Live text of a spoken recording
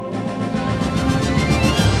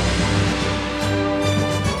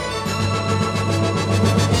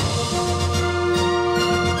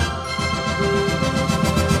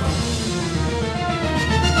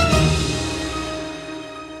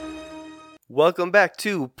Welcome back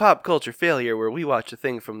to Pop Culture Failure, where we watch a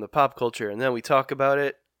thing from the pop culture and then we talk about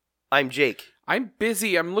it. I'm Jake. I'm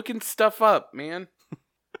busy. I'm looking stuff up, man.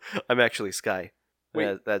 I'm actually Sky.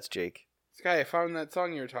 Wait. That's Jake. Sky, I found that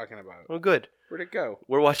song you were talking about. Oh, good. Where'd it go?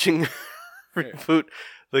 We're watching Reboot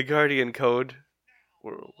The Guardian Code.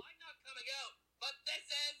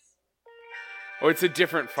 Oh, it's a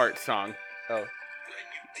different fart song. Oh.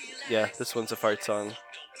 Yeah, this one's a fart song.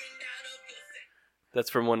 That's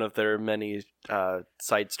from one of their many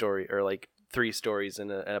side story, or like 3 stories in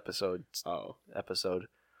an episode. Episode.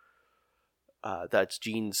 That's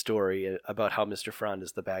Gene's story about how Mr. Frond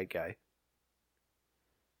is the bad guy.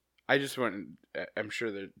 I just went. I'm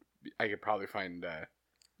sure that I could probably find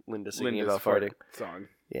Linda singing Linda's about farting song.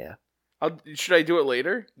 Yeah. Should I do it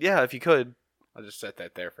later? Yeah, if you could. I'll just set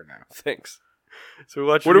that there for now. Thanks. So we're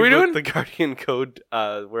watching. What are we doing? The Guardian Code.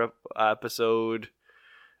 We're up episode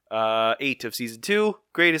 8 of season 2.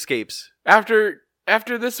 Great Escapes. After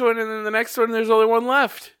this one and then the next one, there's only one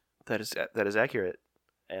left. That is accurate.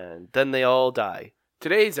 And then they all die.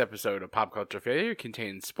 Today's episode of Pop Culture Failure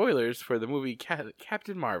contains spoilers for the movie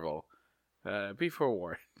Captain Marvel. Be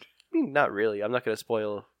forewarned. I mean, not really. I'm not going to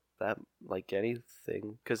spoil that like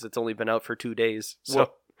anything because it's only been out for 2 days. So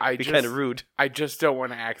well, it'd be kind of rude. I just don't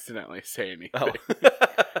want to accidentally say anything. Oh.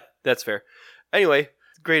 That's fair. Anyway,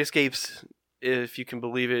 Great Escapes. If you can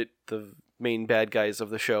believe it, the main bad guys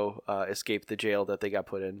of the show escaped the jail that they got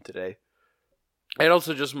put in today. I'd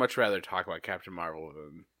also just much rather talk about Captain Marvel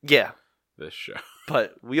than this show.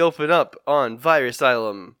 But we open up on Virus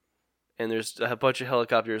Island, and there's a bunch of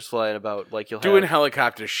helicopters flying about like you'll doing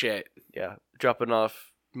helicopter shit. Yeah, dropping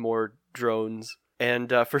off more drones.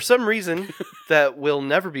 And for some reason that will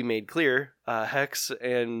never be made clear, Hex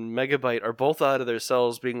and Megabyte are both out of their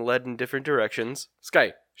cells being led in different directions.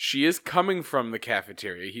 Sky, she is coming from the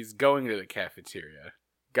cafeteria. He's going to the cafeteria.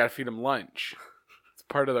 Gotta feed him lunch. It's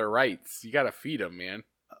part of their rights. You gotta feed him, man.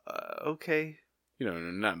 Okay. You don't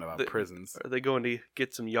know nothing about prisons. Are they going to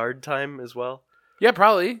get some yard time as well? Yeah,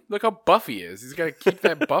 probably. Look how buff he is. He's gotta keep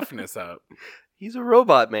that buffness up. He's a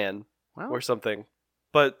robot man. Well, or something.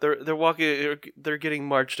 But they're walking. They're getting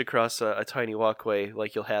marched across a tiny walkway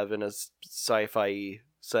like you'll have in a sci-fi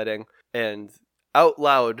setting, and out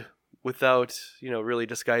loud, without really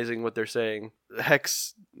disguising what they're saying,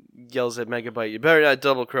 Hex yells at Megabyte, "You better not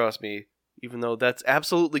double cross me," even though that's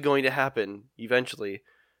absolutely going to happen eventually.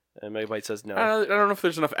 And Megabyte says no. I don't know if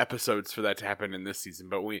there's enough episodes for that to happen in this season,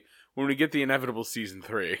 but when we get the inevitable season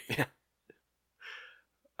 3,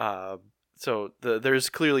 So there's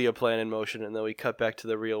clearly a plan in motion, and then we cut back to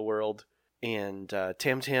the real world, and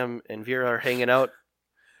Tam Tam and Vera are hanging out.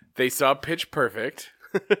 They saw Pitch Perfect.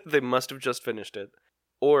 They must have just finished it.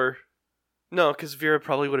 Or, no, because Vera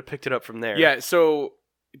probably would have picked it up from there. Yeah, so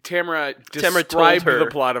Tamara described told her the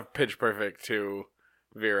plot of Pitch Perfect to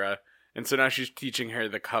Vera, and so now she's teaching her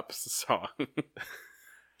the Cups song.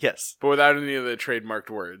 Yes. But without any of the trademarked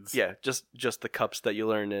words. Yeah, just the cups that you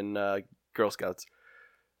learn in Girl Scouts.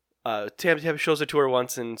 Tam Tam shows it to her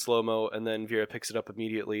once in slow-mo, and then Vera picks it up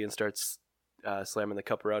immediately and starts slamming the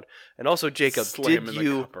cup around. And also, Jacob, did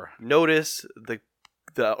you notice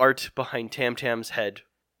the art behind Tam Tam's head?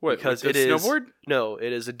 What, because like the snowboard? No,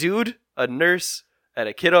 it is a dude, a nurse, and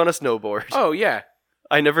a kid on a snowboard. Oh, yeah.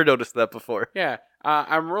 I never noticed that before. Yeah.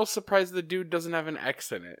 I'm real surprised the dude doesn't have an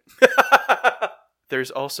X in it.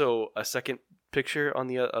 There's also a second picture on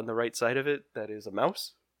the right side of it that is a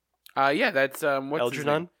mouse. Yeah, that's what's his name?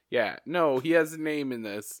 Algernon? Yeah, no, he has a name in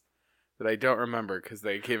this that I don't remember because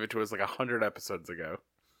they gave it to us like 100 episodes ago.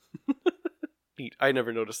 I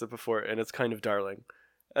never noticed it before, and it's kind of darling.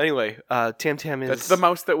 Anyway, Tam Tam is... That's the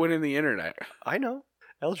mouse that went in the internet. I know.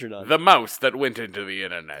 Algernon. The mouse that went into the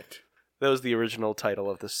internet. That was the original title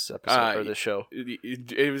of this episode, or this show.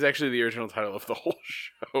 It was actually the original title of the whole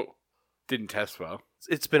show. Didn't test well.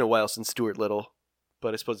 It's been a while since Stuart Little,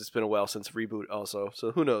 but I suppose it's been a while since Reboot also,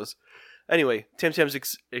 so who knows. Anyway, Tam Tam's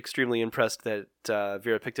extremely impressed that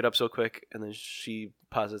Vera picked it up so quick, and then she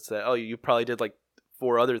posits that, oh, you probably did like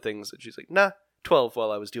 4 other things. And she's like, nah, 12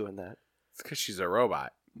 while I was doing that. It's because she's a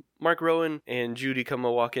robot. Mark Rowan and Judy come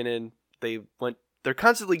walking in. They're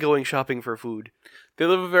constantly going shopping for food. They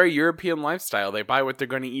live a very European lifestyle. They buy what they're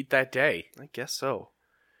going to eat that day. I guess so.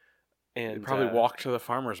 And they probably walk to the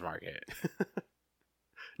farmer's market.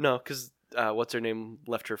 No, because what's her name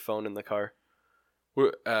left her phone in the car.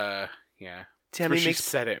 Yeah. Tammy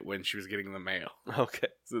said it when she was getting the mail. Okay.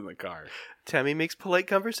 It's in the car. Tammy makes polite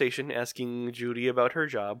conversation, asking Judy about her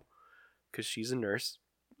job, because she's a nurse,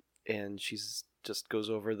 and she's just goes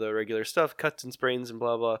over the regular stuff, cuts and sprains and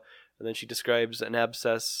blah blah, and then she describes an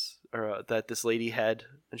abscess that this lady had,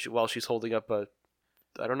 and while she's holding up a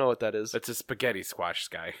I don't know what that is. That's a spaghetti squash,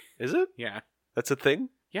 Sky. Is it? Yeah. That's a thing?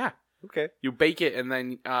 Yeah. Okay. You bake it and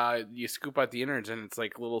then you scoop out the innards and it's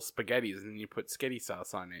like little spaghettis and you put sketty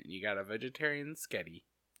sauce on it and you got a vegetarian sketty.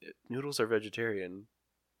 Noodles are vegetarian.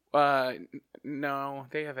 No,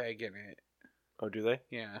 they have egg in it. Oh, do they?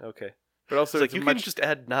 Yeah. Okay. But also, It's like you can just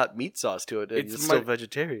add not meat sauce to it and it's still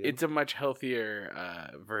vegetarian. It's a much healthier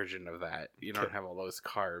version of that. You don't have all those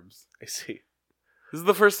carbs. I see. This is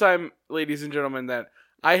the first time, ladies and gentlemen, that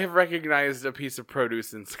I have recognized a piece of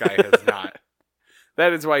produce and Sky has not.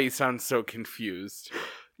 That is why you sound so confused.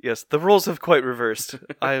 Yes, the roles have quite reversed.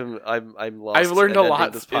 I'm lost. I've learned a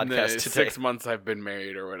lot this in the podcast today. 6 months I've been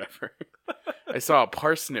married or whatever. I saw a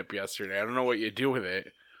parsnip yesterday. I don't know what you do with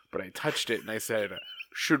it, but I touched it and I said,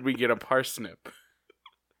 "Should we get a parsnip?"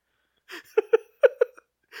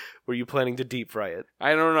 Were you planning to deep fry it?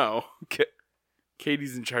 I don't know. Okay.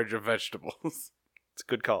 Katie's in charge of vegetables. It's a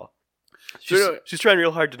good call. So, She's trying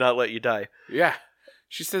real hard to not let you die. yeah.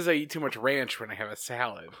 She says I eat too much ranch when I have a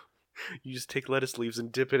salad. You just take lettuce leaves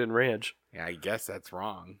and dip it in ranch. Yeah, I guess that's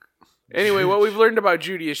wrong. Anyway, what we've learned about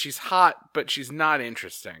Judy is she's hot, but she's not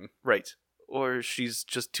interesting. Right. Or she's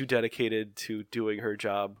just too dedicated to doing her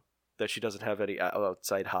job that she doesn't have any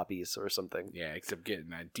outside hobbies or something. Yeah, except getting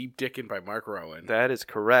that deep dicking by Mark Rowan. That is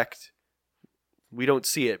correct. We don't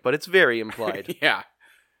see it, but it's very implied. Yeah.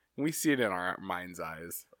 We see it in our mind's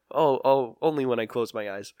eyes. Oh, only when I close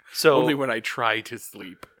my eyes. So Only when I try to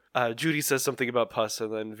sleep. Judy says something about pus,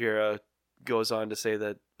 and then Vera goes on to say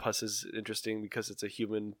that pus is interesting because it's a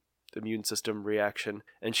human immune system reaction,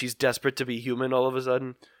 and she's desperate to be human all of a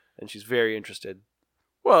sudden, and she's very interested.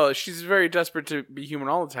 Well, she's very desperate to be human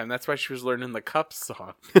all the time. That's why she was learning the Cups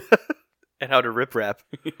song. And how to rip rap.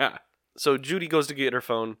 Yeah. So Judy goes to get her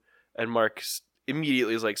phone, and Mark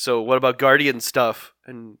immediately is like, "So what about Guardian stuff?"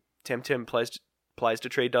 And Tim applies to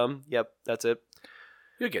Trey Dumb. Yep, that's it.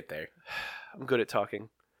 You'll get there. I'm good at talking.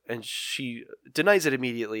 And she denies it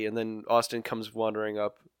immediately, and then Austin comes wandering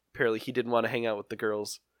up. Apparently he didn't want to hang out with the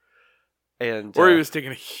girls. And Or he was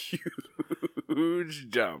taking a huge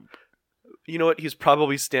jump. You know what? He's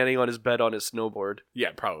probably standing on his bed on his snowboard.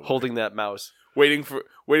 Yeah, probably. Holding that mouse. Waiting for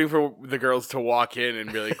the girls to walk in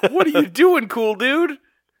and be like, "What are you doing, cool dude?"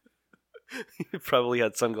 He probably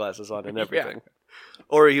had sunglasses on and everything. Yeah.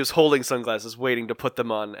 Or he was holding sunglasses, waiting to put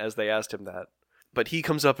them on as they asked him that. But he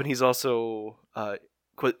comes up and he's also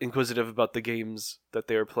inquisitive about the games that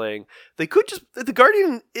they are playing. They could just... The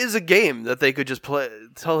Guardian is a game that they could just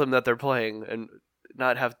tell him that they're playing and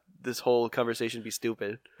not have this whole conversation be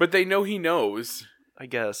stupid. But they know he knows. I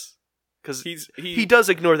guess. Because he does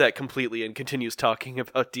ignore that completely and continues talking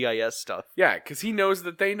about DIS stuff. Yeah, because he knows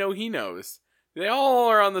that they know he knows. They all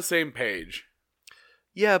are on the same page.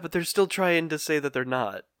 Yeah, but they're still trying to say that they're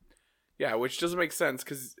not. Yeah, which doesn't make sense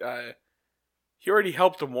because he already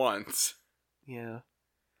helped them once. Yeah.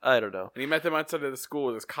 I don't know. And he met them outside of the school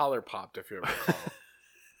with his collar popped, if you recall.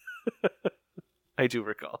 I do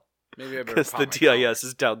recall. Maybe I better because pop the my DIS collar.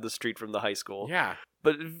 is down the street from the high school. Yeah.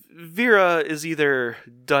 But Vera is either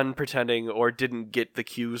done pretending or didn't get the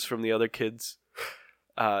cues from the other kids.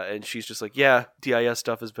 And she's just like, yeah, DIS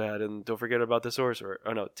stuff is bad, and don't forget about the sorcerer.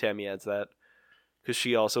 Oh no, Tammy adds that. Because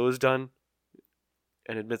she also is done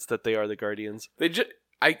and admits that they are the Guardians.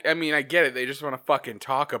 I mean, I get it. They just want to fucking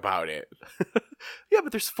talk about it. Yeah,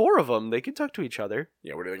 but there's 4 of them. They can talk to each other.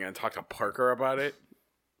 Yeah, what are they going to talk to Parker about it?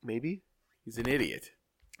 Maybe. He's an idiot.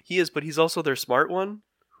 He is, but he's also their smart one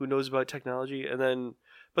who knows about technology.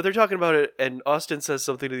 But they're talking about it, and Austin says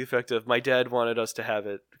something to the effect of, "My dad wanted us to have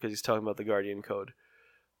it," because he's talking about the Guardian Code.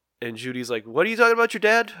 And Judy's like, "What are you talking about your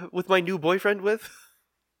dad with my new boyfriend with?"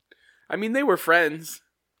 I mean, they were friends.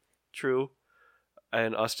 True.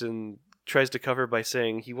 And Austin tries to cover by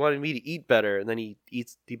saying he wanted me to eat better, and then he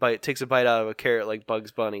takes a bite out of a carrot like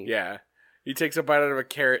Bugs Bunny. Yeah. He takes a bite out of a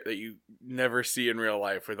carrot that you never see in real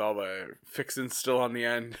life with all the fixins still on the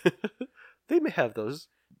end. They may have those.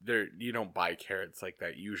 You don't buy carrots like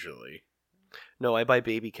that usually. No, I buy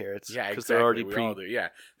baby carrots. Yeah, because exactly. they're already we all do. Yeah,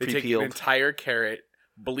 they take pre-peeled. an entire carrot,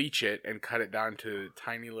 bleach it, and cut it down to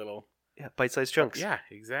tiny little bite-sized chunks. Yeah,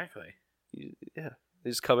 exactly. Yeah, they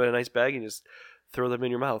just come in a nice bag and just throw them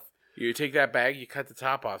in your mouth. You take that bag, you cut the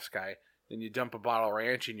top off, Sky, then you dump a bottle of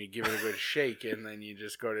ranch and you give it a good shake, and then you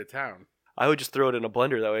just go to town. I would just throw it in a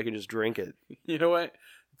blender, that way I can just drink it. You know what?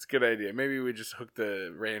 It's a good idea. Maybe we just hook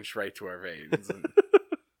the ranch right to our veins. And...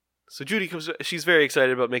 So Judy comes. She's very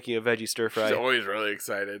excited about making a veggie stir fry. She's always really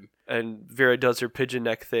excited. And Vera does her pigeon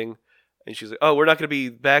neck thing, and she's like, "Oh, we're not going to be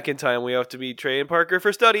back in time. We have to meet Trey and Parker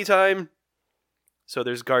for study time." So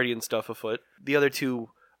there's Guardian stuff afoot. The other 2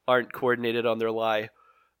 aren't coordinated on their lie,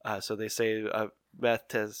 so they say math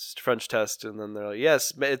test, French test, and then they're like,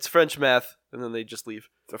 yes, it's French math, and then they just leave.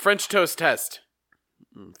 It's a French toast test.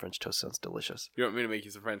 French toast sounds delicious. You want me to make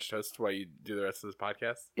you some French toast while you do the rest of this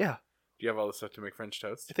podcast? Yeah. Do you have all the stuff to make French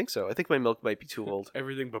toast? I think so. I think my milk might be too old.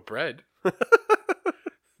 Everything but bread.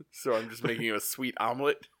 So I'm just making you a sweet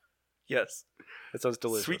omelet. Yes. That sounds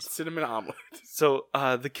delicious. Sweet cinnamon omelet. So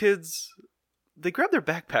the kids, they grab their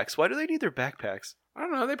backpacks. Why do they need their backpacks? I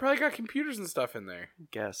don't know. They probably got computers and stuff in there. I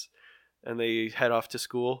guess. And they head off to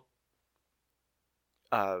school.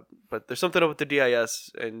 But there's something up with the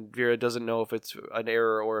DIS, and Vera doesn't know if it's an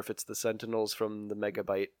error or if it's the Sentinels from the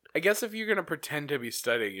Megabyte. I guess if you're going to pretend to be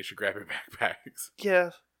studying, you should grab your backpacks. Yeah,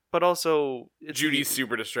 but also... Judy's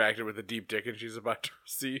super distracted with the deep dick and she's about to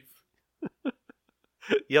receive.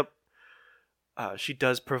 Yep. She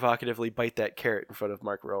does provocatively bite that carrot in front of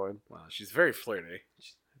Mark Rowan. Wow, she's very flirty.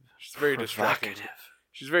 She's very distracting.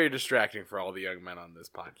 She's very distracting for all the young men on this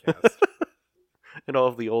podcast. And all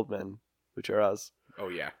of the old men, which are us. Oh,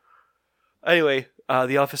 yeah. Anyway,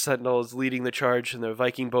 the Alpha Sentinel is leading the charge, and the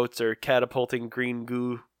Viking boats are catapulting green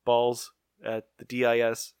goo balls at the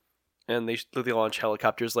DIS, and they launch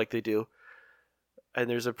helicopters like they do. And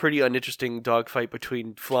there's a pretty uninteresting dogfight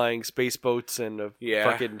between flying space boats and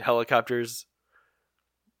fucking helicopters.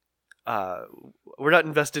 We're not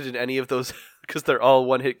invested in any of those because they're all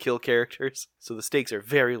one-hit kill characters, so the stakes are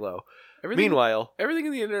very low. Meanwhile, everything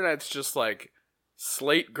in the internet's just like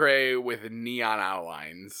slate gray with neon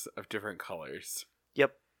outlines of different colors.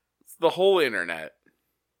 Yep. It's the whole internet.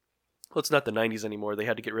 Well, it's not the 90s anymore. They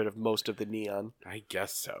had to get rid of most of the neon. I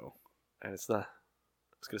guess so. And it's not...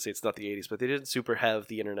 I was going to say it's not the 80s, but they didn't super have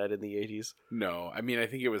the internet in the 80s. No, I mean, I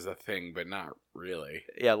think it was a thing, but not really.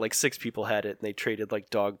 Yeah, like 6 people had it, and they traded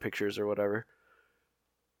like dog pictures or whatever.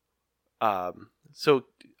 So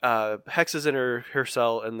Hex is in her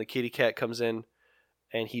cell, and the kitty cat comes in,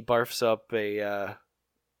 and he barfs up a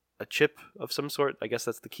chip of some sort. I guess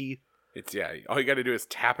that's the key. All you got to do is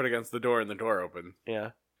tap it against the door, and the door opens.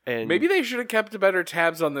 Yeah, and maybe they should have kept better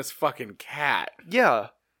tabs on this fucking cat. Yeah,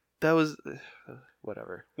 that was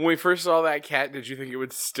whatever. When we first saw that cat, did you think it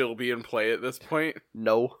would still be in play at this point?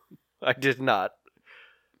 No, I did not.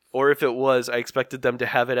 Or if it was, I expected them to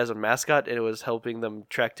have it as a mascot, and it was helping them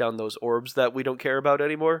track down those orbs that we don't care about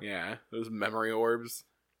anymore. Yeah, those memory orbs.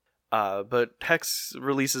 But Hex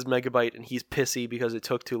releases Megabyte, and he's pissy because it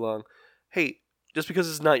took too long. Hey, just because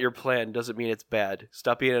it's not your plan doesn't mean it's bad.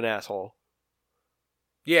 Stop being an asshole.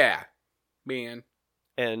 Yeah, man.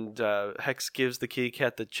 And Hex gives the kitty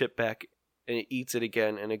cat the chip back, and it eats it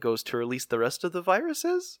again, and it goes to release the rest of the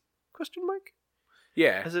viruses? Question mark?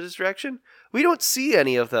 Yeah. As a distraction? We don't see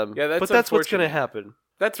any of them. Yeah, but that's what's going to happen.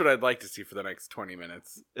 That's what I'd like to see for the next 20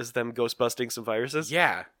 minutes. Is them ghost busting some viruses?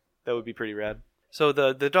 Yeah. That would be pretty rad. So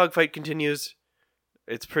the dogfight continues.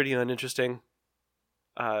 It's pretty uninteresting.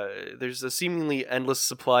 There's a seemingly endless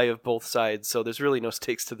supply of both sides, so there's really no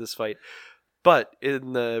stakes to this fight. But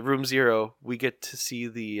in the Room Zero, we get to see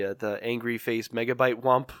the angry face Megabyte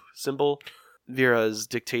Womp symbol. Vera is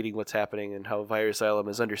dictating what's happening and how Virus Island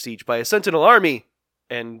is under siege by a Sentinel army.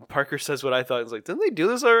 And Parker says what I thought. It's like, didn't they do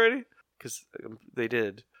this already? Because they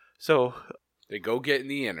did. So they go get in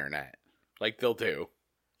the internet, like they'll do.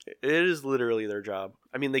 It is literally their job.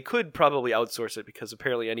 I mean, they could probably outsource it because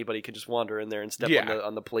apparently anybody can just wander in there and step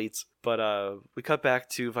on the plates. But we cut back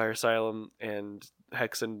to Virus Asylum, and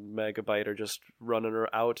Hex and Megabyte are just running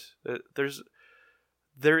her out.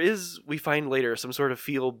 There is, we find later, some sort of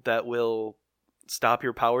field that will stop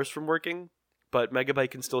your powers from working, but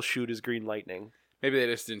Megabyte can still shoot his green lightning. Maybe they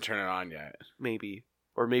just didn't turn it on yet. Maybe.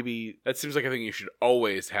 Or maybe... That seems like a thing you should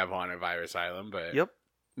always have on at Virus Island, but... Yep.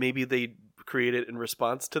 Maybe they create it in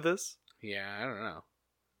response to this. Yeah, I don't know.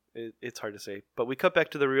 It's hard to say. But we cut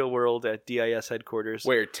back to the real world at DIS headquarters.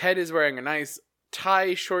 Where Ted is wearing a nice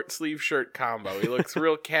tie short sleeve shirt combo. He looks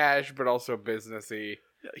real cash, but also businessy.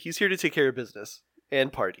 He's here to take care of business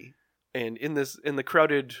and party. And in the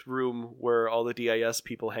crowded room where all the DIS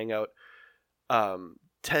people hang out,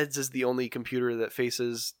 Ted's is the only computer that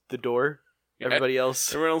faces the door. Yeah. Everybody else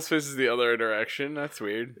faces the other direction. That's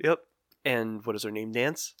weird. Yep. And what is her name?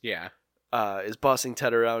 Nance? Yeah. Is bossing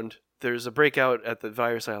Ted around. There's a breakout at the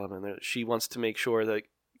Virus Island, and she wants to make sure that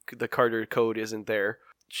the Carter code isn't there.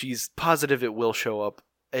 She's positive it will show up.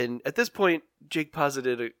 And at this point, Jake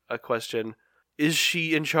posited a question. Is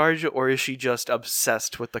she in charge, or is she just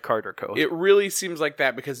obsessed with the Carter code? It really seems like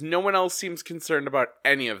that, because no one else seems concerned about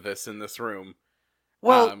any of this in this room.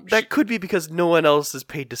 Well, that could be because no one else is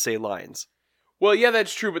paid to say lines. Well, yeah,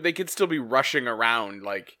 that's true, but they could still be rushing around,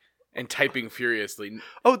 like, and typing furiously.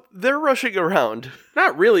 Oh, they're rushing around.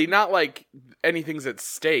 Not really, not like anything's at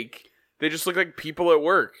stake. They just look like people at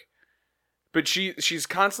work. But she's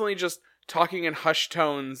constantly just talking in hushed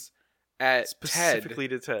tones at Specifically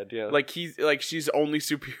Ted. to Ted, yeah. Like she's only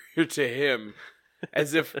superior to him.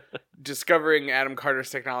 As if discovering Adam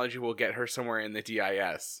Carter's technology will get her somewhere in the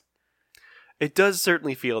DIS. It does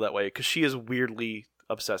certainly feel that way, because she is weirdly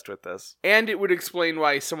obsessed with this. And it would explain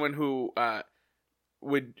why someone who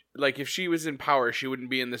would, like, if she was in power, she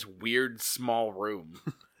wouldn't be in this weird small room.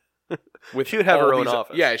 She would have her all own these-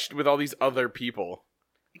 office. Yeah, with all these other people.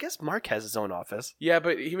 I guess Mark has his own office. Yeah,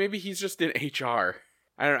 but maybe he's just in HR.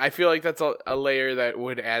 I don't know. I feel like that's a layer that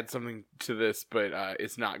would add something to this, but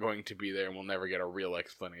it's not going to be there, and we'll never get a real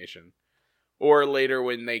explanation. Or later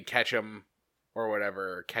when they catch him, or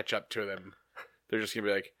whatever, or catch up to them, they're just going to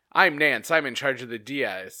be like, I'm Nance, I'm in charge of the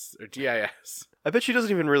DIS. I bet she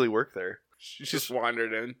doesn't even really work there. She just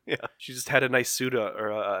wandered in. Yeah. She just had a nice suit, or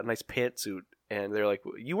a nice pantsuit, and they're like,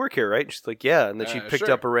 you work here, right? And she's like, yeah, and then she picked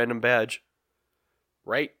sure. up a random badge.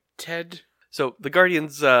 Right, Ted? So the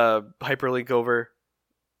Guardians hyperlink over,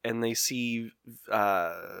 and they see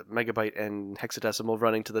Megabyte and Hexadecimal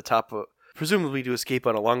running to the top, presumably to escape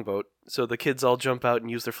on a longboat. So the kids all jump out and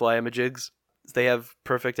use their fly-a-majigs. They have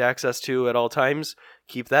perfect access to at all times.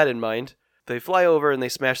 Keep that in mind. They fly over and they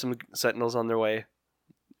smash some Sentinels on their way.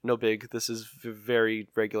 No big. This is very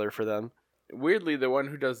regular for them. Weirdly, the one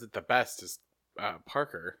who does it the best is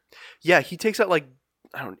Parker. Yeah, he takes out like,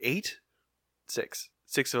 I don't know, 8? 6.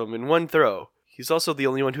 6 of them in one throw. He's also the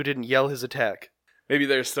only one who didn't yell his attack. Maybe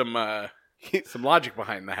there's some logic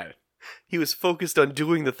behind that. He was focused on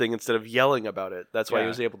doing the thing instead of yelling about it. That's why he Yeah.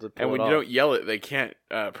 was able to pull And when it you off. don't yell it, they can't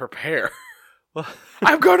prepare. Well,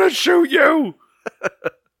 I'm gonna shoot you!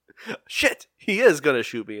 shit! He is gonna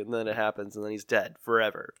shoot me, and then it happens, and then he's dead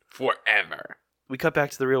forever. Forever. We cut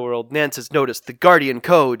back to the real world. Nance has noticed the Guardian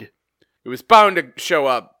code. It was bound to show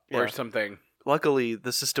up or Yeah. something. Luckily,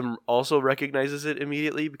 the system also recognizes it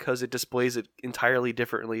immediately because it displays it entirely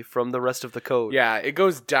differently from the rest of the code. Yeah, it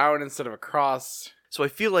goes down instead of across. So I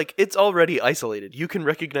feel like it's already isolated. You can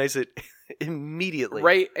recognize it immediately.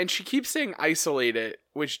 Right, and she keeps saying isolate it,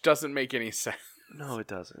 which doesn't make any sense. No, it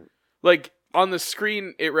doesn't. Like, on the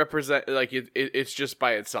screen, it represent like it's just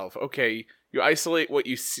by itself. Okay, you isolate what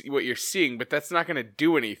you see, what you're seeing, but that's not going to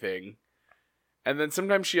do anything. And then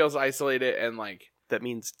sometimes she yells isolate it and like That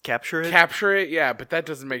means capture it? capture it. Yeah, but that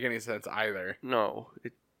doesn't make any sense either. No,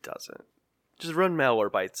 it doesn't. Just run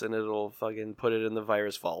Malwarebytes and it'll fucking put it in the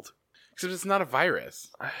virus vault. Except it's not a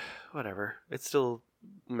virus. Whatever. It's still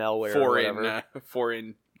malware or whatever.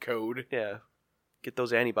 Foreign code. Yeah. Get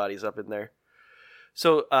those antibodies up in there.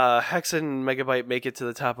 So Hex and Megabyte make it to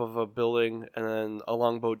the top of a building, and then a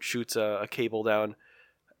longboat shoots a cable down,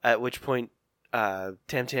 at which point Tam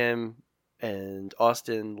Tam and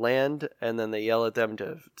Austin land, and then they yell at them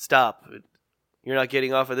to stop. You're not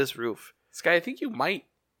getting off of this roof. Sky, I think you might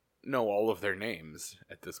know all of their names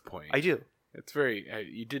at this point. I do. It's very...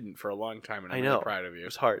 you didn't for a long time, and I'm I know. really proud of you. It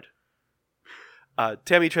was hard.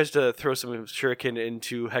 Tammy tries to throw some shuriken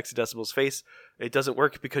into Hexadecimal's face. It doesn't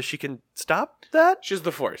work because she can stop that? She's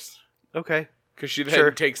the Force. Okay. Because she then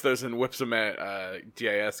Sure. takes those and whips them at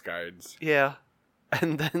DIS guards. Yeah.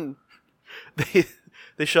 And then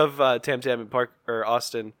they shove Tam Tam and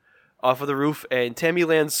Austin off of the roof, and Tammy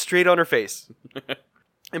lands straight on her face.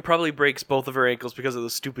 And probably breaks both of her ankles because of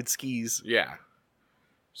those stupid skis. Yeah.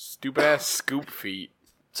 Stupid ass scoop feet.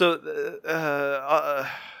 So,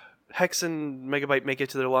 Hex and Megabyte make it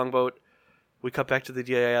to their longboat. We cut back to the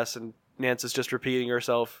DIS, and Nance is just repeating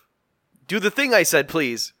herself. Do the thing I said,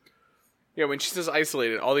 please. Yeah, when she says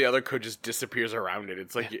isolated, all the other code just disappears around it.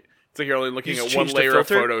 It's like you're only looking You at just one changed the layer of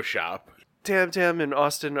filter? Photoshop. Tam Tam and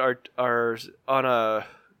Austin are on a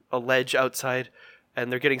ledge outside, and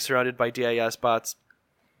they're getting surrounded by DIS bots,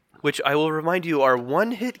 which I will remind you are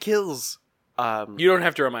one-hit kills. You don't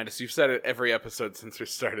have to remind us. You've said it every episode since we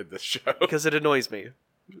started this show. Because it annoys me.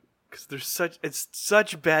 Because it's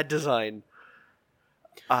such bad design.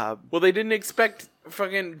 Well, they didn't expect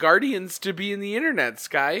fucking Guardians to be in the internet,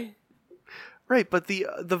 Sky. Right, but the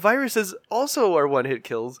viruses also are one-hit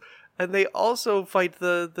kills, and they also fight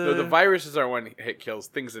the... No, the viruses are one-hit kills.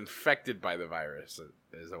 Things infected by the virus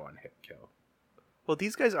is a one-hit kill. Well,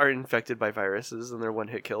 these guys are infected by viruses, and they're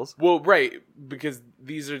one-hit kills. Well, right, because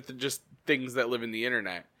these are just things that live in the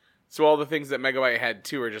internet. So all the things that Megabyte had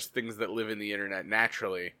too are just things that live in the internet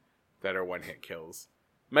naturally that are one-hit kills.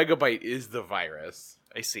 Megabyte is the virus.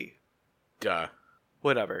 I see. Duh.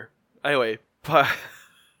 Whatever. Anyway,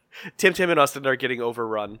 Tim and Austin are getting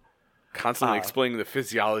overrun. Constantly explaining the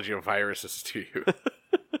physiology of viruses to you.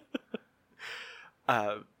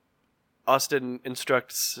 Austin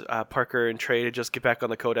instructs Parker and Trey to just get back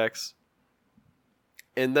on the Codex.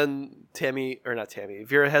 And then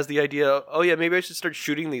Vera has the idea, oh yeah, maybe I should start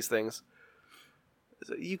shooting these things.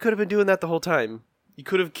 So you could have been doing that the whole time. You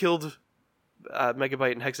could have killed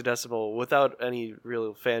Megabyte and Hexadecimal without any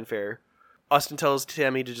real fanfare. Austin tells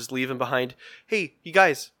Tammy to just leave him behind. Hey, you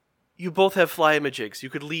guys, you both have fly-imagigs. You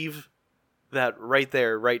could leave that right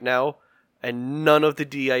there, right now, and none of the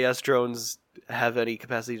DIS drones have any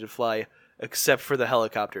capacity to fly except for the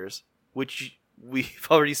helicopters, which we've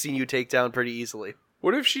already seen you take down pretty easily.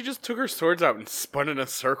 What if she just took her swords out and spun in a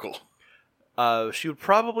circle? She would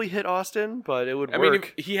probably hit Austin, but it would work. I mean,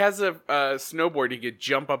 if he has a snowboard, he could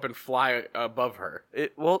jump up and fly above her.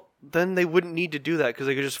 Well, then they wouldn't need to do that because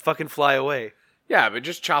they could just fucking fly away. Yeah, but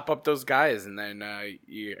just chop up those guys and then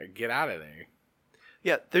you get out of there.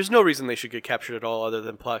 Yeah, there's no reason they should get captured at all other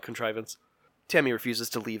than plot contrivance. Tammy refuses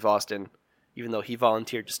to leave Austin, even though he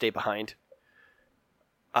volunteered to stay behind.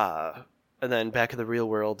 And then back in the real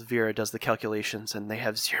world, Vera does the calculations, and they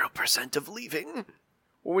have 0% of leaving.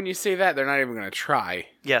 Well, when you say that, they're not even going to try.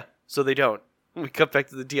 Yeah, so they don't. We cut back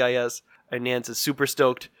to the DIS, and Nance is super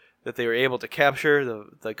stoked that they were able to capture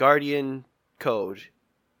the Guardian code.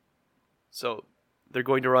 So they're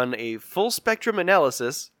going to run a full spectrum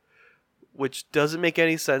analysis, which doesn't make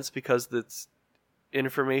any sense because it's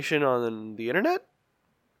information on the internet.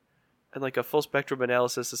 And like a full spectrum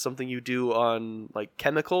analysis is something you do on like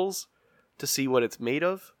chemicals to see what it's made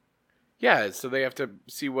of. Yeah, so they have to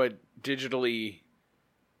see what digital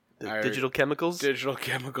chemicals. Digital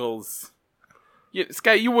chemicals. Yeah,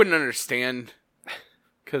 Sky, you wouldn't understand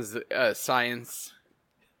because science.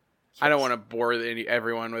 Yes. I don't want to bore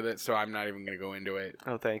everyone with it, so I'm not even going to go into it.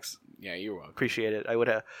 Oh, thanks. Yeah, you're welcome. Appreciate it. I would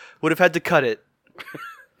have had to cut it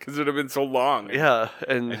because it would have been so long. Yeah,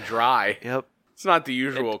 and dry. Yep. It's not the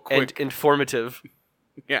usual quick and informative.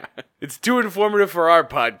 Yeah, it's too informative for our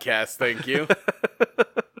podcast. Thank you.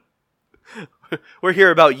 We're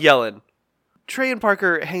here about yelling. Trey and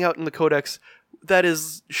Parker hang out in the Codex that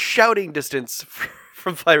is shouting distance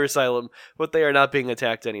from Fire Asylum, but they are not being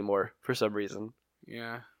attacked anymore for some reason.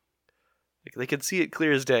 Yeah, they can see it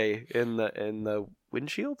clear as day in the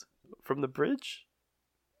windshield from the bridge.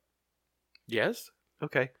 Yes.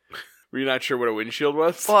 Okay. Were you not sure what a windshield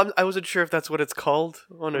was? Well, I wasn't sure if that's what it's called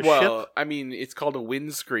on a ship. Well, I mean, it's called a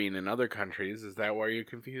windscreen in other countries. Is that why you're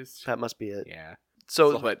confused? That must be it. Yeah.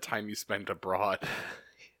 So all that time you spent abroad.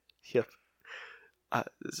 Yep.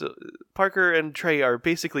 So Parker and Trey are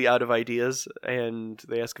basically out of ideas, and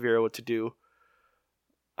they ask Vera what to do.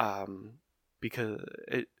 Because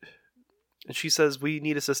and she says we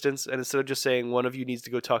need assistance, and instead of just saying one of you needs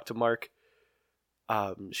to go talk to Mark,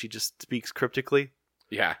 she just speaks cryptically.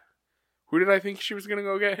 Yeah. Who did I think she was gonna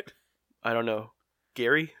go get? I don't know.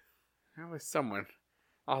 Gary? That was someone.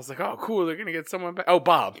 I was like, oh, cool, they're gonna get someone back. Oh,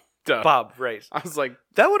 Bob. Duh. Bob, right. I was like...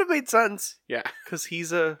 That would have made sense. Yeah. Because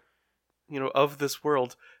he's of this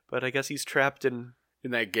world, but I guess he's trapped in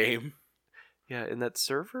that game. Yeah, in that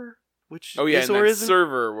server? Which in that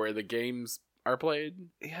server where the games are played.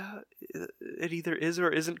 Yeah, it either is or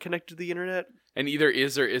isn't connected to the internet. And either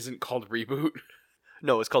is or isn't called Reboot.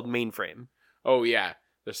 No, it's called Mainframe. Oh, yeah.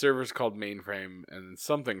 The server's called Mainframe, and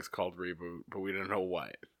something's called Reboot, but we don't know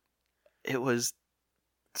what. It was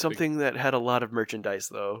something that had a lot of merchandise,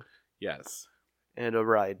 though. Yes. And a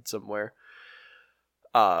ride somewhere.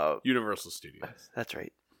 Universal Studios. That's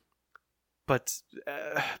right. But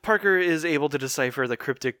Parker is able to decipher the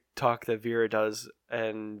cryptic talk that Vera does,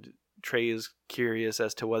 and Trey is curious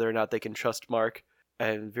as to whether or not they can trust Mark.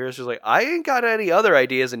 And Vera's just like, I ain't got any other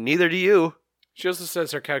ideas, and neither do you. She also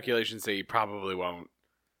says her calculations say he probably won't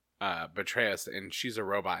betray us, and she's a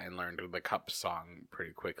robot and learned the cup song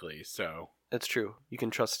pretty quickly, so... That's true. You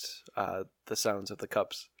can trust the sounds of the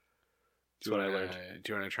cups. That's what I learned.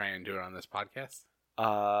 Do you want to try and do it on this podcast?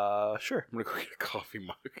 Sure. I'm going to go get a coffee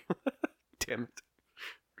mug. Damn it.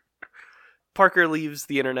 Parker leaves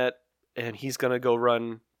the internet, and he's going to go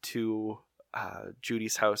run to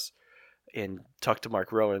Judy's house and talk to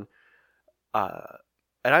Mark Rowan.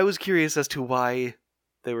 And I was curious as to why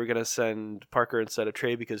they were going to send Parker instead of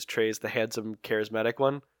Trey, because Trey's the handsome, charismatic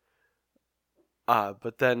one.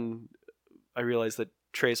 But then I realized that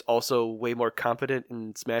Trey's also way more competent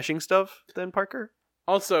in smashing stuff than Parker.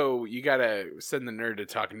 Also, you gotta send the nerd to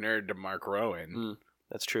talk nerd to Mark Rowan.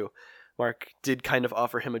 That's true. Mark did kind of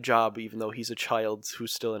offer him a job, even though he's a child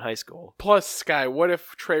who's still in high school. Plus, Sky, what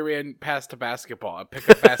if Trey ran past a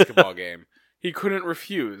pickup basketball game? He couldn't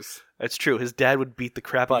refuse. That's true. His dad would beat the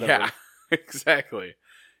crap out of him. Yeah, exactly.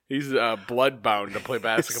 He's blood-bound to play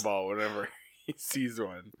basketball whenever he sees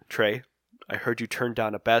one. Trey, I heard you turned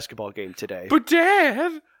down a basketball game today. But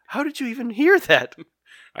Dad! How did you even hear that?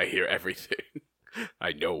 I hear everything.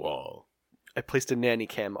 I know all. I placed a nanny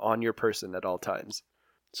cam on your person at all times.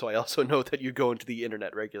 So I also know that you go into the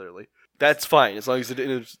internet regularly. That's fine, as long as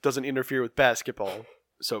it doesn't interfere with basketball.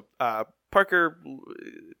 So Parker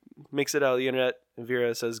makes it out of the internet, and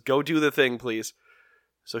Vera says, go do the thing, please.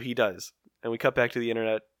 So he does. And we cut back to the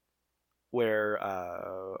internet, where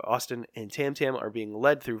Austin and Tam Tam are being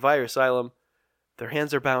led through Virus Asylum. Their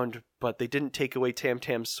hands are bound, but they didn't take away Tam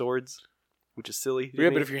Tam's swords, which is silly.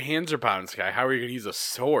 Yeah, but if your hands are bound, Sky, how are you going to use a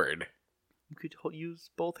sword? You could use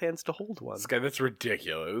both hands to hold one. Sky, that's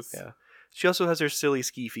ridiculous. Yeah. She also has her silly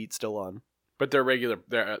ski feet still on. But their regular,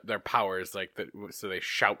 their powers, like, so they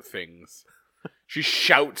shout things. She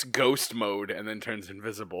shouts ghost mode and then turns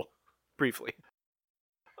invisible. Briefly.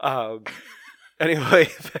 Anyway,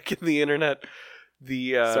 back in the internet,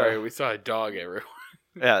 Sorry, we saw a dog everywhere.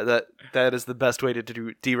 Yeah, that is the best way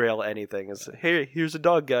to derail anything. Is, hey, here's a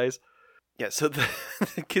dog, guys. Yeah, so the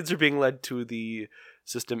kids are being led to the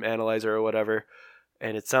system analyzer or whatever,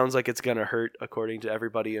 and it sounds like it's gonna hurt according to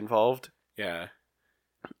everybody involved. Yeah.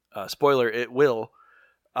 Spoiler: it will.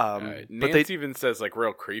 Nance but they even says, like,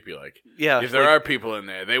 real creepy, like, yeah, if there are people in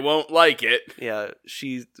there, they won't like it. Yeah,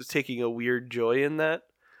 she's taking a weird joy in that.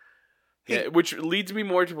 Yeah, which leads me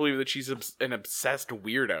more to believe that she's an obsessed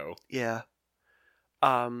weirdo. Yeah.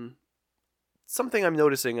 Something I'm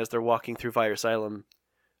noticing as they're walking through Virus Asylum,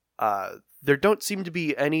 there don't seem to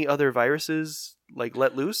be any other viruses, like,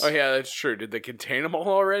 let loose. Oh, yeah, that's true. Did they contain them all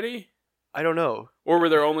already? I don't know. Or were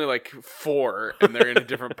there only, like, 4, and they're in a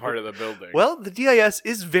different part of the building? Well, the DIS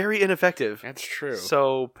is very ineffective. That's true.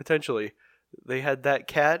 So, potentially, they had that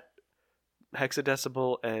cat,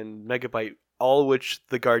 Hexadecimal, and Megabyte, all which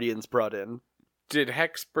the Guardians brought in. Did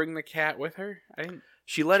Hex bring the cat with her?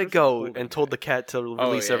 She let it go and told the cat to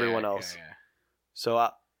release everyone else. Yeah. So,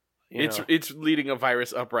 it's leading a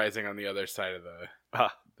virus uprising on the other side of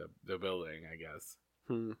the building, I guess.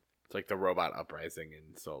 It's like the robot uprising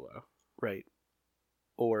in Solo. Right.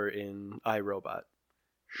 Or in iRobot.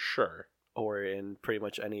 Sure. Or in pretty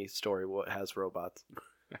much any story what has robots.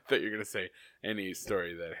 I thought you were going to say any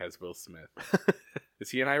story that has Will Smith.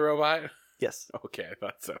 Is he an iRobot? Yes. Okay, I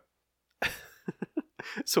thought so.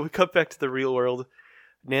 So we cut back to the real world.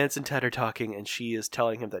 Nance and Ted are talking, and she is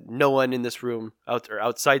telling him that no one in this room,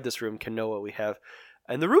 outside this room, can know what we have.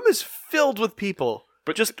 And the room is filled with people,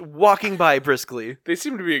 but just walking by briskly. They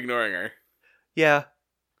seem to be ignoring her. Yeah.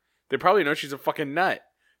 They probably know she's a fucking nut.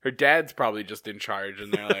 Her dad's probably just in charge,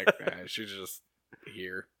 and they're like, she's just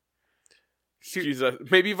here.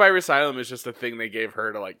 Maybe Virus Asylum is just a thing they gave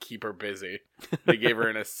her to, like, keep her busy. They gave her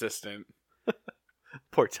an assistant.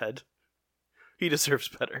 Poor Ted. He deserves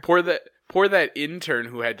better. Poor that intern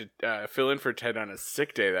who had to fill in for Ted on a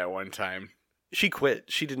sick day that one time. She quit.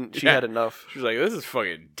 She didn't. She had enough. She was like, "This is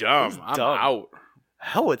fucking dumb. I'm out.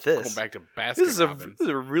 Hell with this. Going back to Baskin This is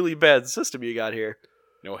a really bad system you got here.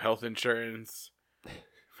 No health insurance.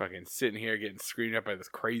 Fucking sitting here getting screamed at by this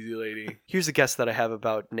crazy lady." Here's a guess that I have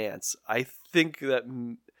about Nance. I think that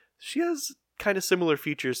she has kind of similar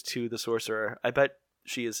features to the Sorcerer. I bet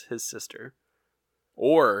she is his sister.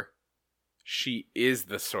 Or she is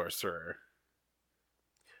the Sorcerer.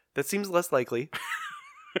 That seems less likely.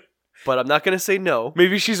 But I'm not going to say no.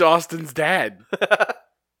 Maybe she's Austin's dad.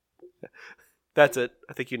 That's it.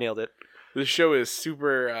 I think you nailed it. This show is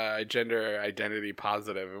super gender identity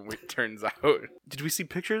positive, and it turns out. Did we see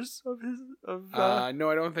pictures of his? No,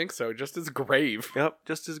 I don't think so. Just his grave. Yep,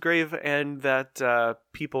 just his grave and that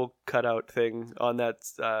people cutout thing on that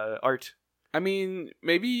art. I mean,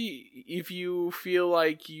 maybe if you feel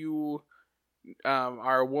like you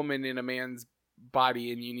are a woman in a man's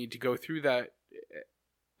body and you need to go through that.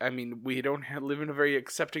 I mean, we don't live in a very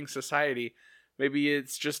accepting society. Maybe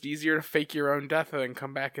it's just easier to fake your own death and then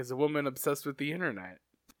come back as a woman obsessed with the internet.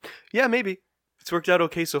 Yeah, maybe. It's worked out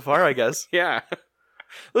okay so far, I guess. Yeah.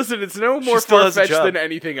 Listen, it's no more far-fetched than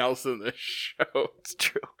anything else in this show. It's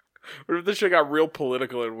true. What if this show got real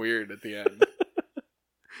political and weird at the end?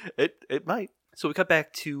 It might. So we cut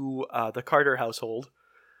back to the Carter household.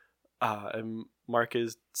 And Mark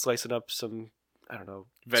is slicing up some, I don't know,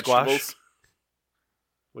 vegetables. Squash.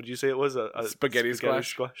 What did you say it was? A spaghetti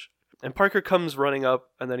squash. And Parker comes running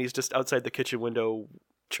up, and then he's just outside the kitchen window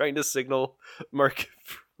trying to signal Mark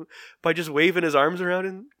by just waving his arms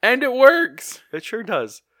around. And it works! It sure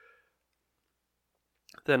does.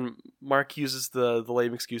 Then Mark uses the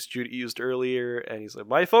lame excuse Judy used earlier, and he's like,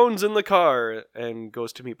 "My phone's in the car," and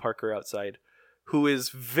goes to meet Parker outside, who is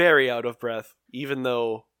very out of breath, even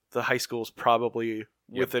though the high school's probably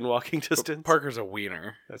within walking distance. But Parker's a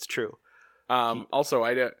wiener. That's true. Also,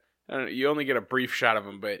 I don't know, you only get a brief shot of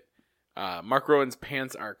him, but Mark Rowan's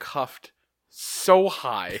pants are cuffed so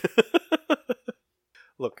high.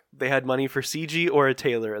 Look, they had money for CG or a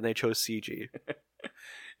tailor, and they chose CG.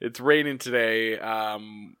 It's raining today.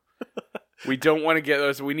 We don't want to get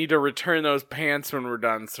those. We need to return those pants when we're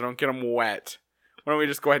done, so don't get them wet. Why don't we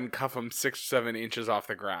just go ahead and cuff them 6 or 7 inches off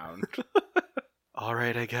the ground? All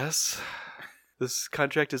right, I guess. This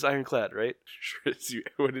contract is ironclad, right? Sure.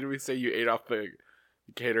 What did we say? You ate off the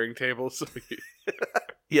catering table? So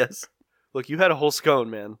Yes. Look, you had a whole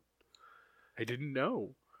scone, man. I didn't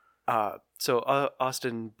know. So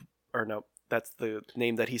Austin, or no, that's the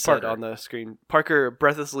name that he said Parker. on the screen. Parker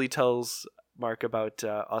breathlessly tells Mark about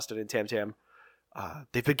Austin and Tam Tam.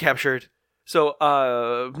 They've been captured. So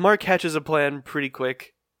Mark hatches a plan pretty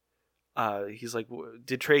quick. He's like,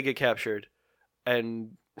 did Trey get captured?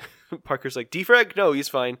 And Parker's like, defrag? No, he's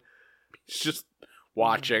fine. He's just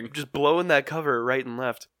watching. Just blowing that cover right and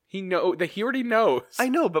left. He already knows. I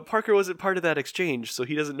know, but Parker wasn't part of that exchange, so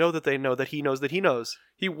he doesn't know that they know that he knows that he knows.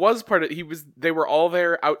 He was part of. They were all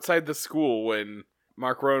there outside the school when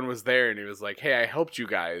Mark Rowan was there, and he was like, "Hey, I helped you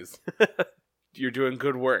guys. You're doing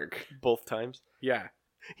good work." Both times. Yeah.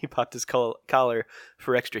 He popped his collar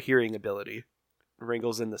for extra hearing ability.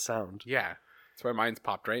 Wrangles in the sound. Yeah. That's why mine's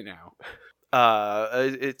popped right now.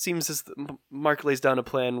 It seems as Mark lays down a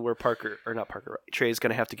plan where Trey is going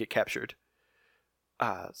to have to get captured.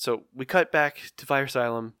 So we cut back to Fire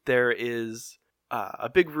Asylum. There is a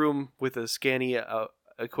big room with a scanny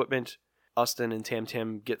equipment. Austin and Tam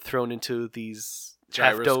Tam get thrown into these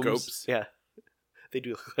Gyroscopes. half-domes. Yeah, they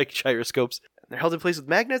do look like gyroscopes. They're held in place with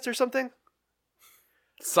magnets or something.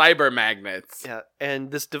 Cyber magnets. Yeah,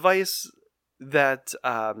 and this device that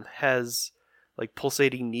has like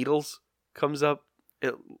pulsating needles comes up.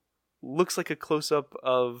 It looks like a close-up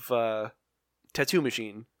of Tattoo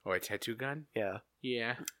Machine. Oh, a tattoo gun? Yeah.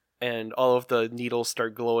 Yeah. And all of the needles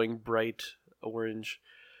start glowing bright orange.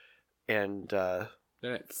 And Then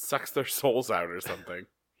it sucks their souls out or something.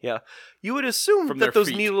 yeah, you would assume From that their those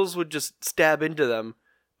feet. needles would just stab into them,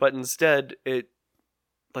 but instead it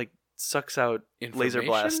like sucks out laser Information?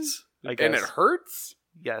 blasts. I guess. And it hurts?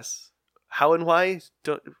 Yes. How and why?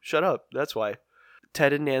 Don't shut up. That's why.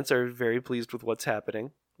 Ted and Nance are very pleased with what's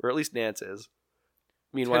happening, or at least Nance is.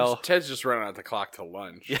 Meanwhile, Ted's just running out the clock to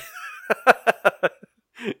lunch. Yeah.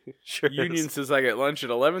 Sure Union is. says I get lunch at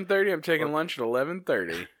 11:30. I'm taking lunch at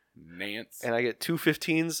 11:30. Nance. And I get 2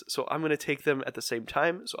 15s, so I'm going to take them at the same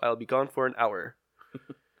time, so I'll be gone for an hour.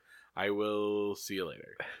 I will see you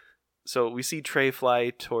later. So we see Trey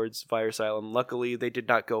fly towards Fire Asylum. Luckily, they did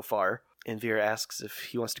not go far. And Vera asks if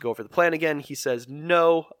he wants to go over the plan again. He says,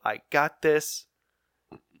 no, I got this.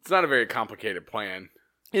 It's not a very complicated plan.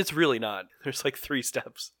 It's really not. There's like 3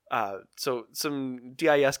 steps. So some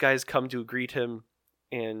DIS guys come to greet him,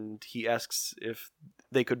 and he asks if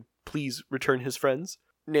they could please return his friends.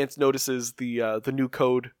 Nance notices the new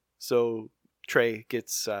code, so Trey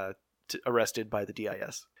gets arrested by the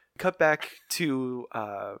DIS. Cut back to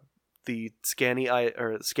the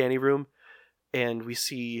scanny room, and we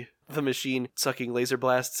see the machine sucking laser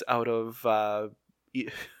blasts out of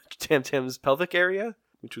Tam Tam's pelvic area,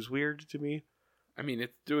 which was weird to me. I mean,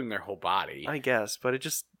 it's doing their whole body. I guess, but it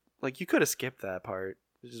just, like, you could have skipped that part.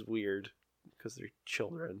 It's just weird, because they're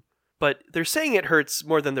children. But they're saying it hurts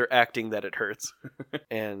more than they're acting that it hurts.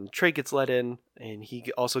 And Trey gets let in, and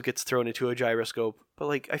he also gets thrown into a gyroscope. But,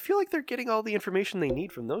 like, I feel like they're getting all the information they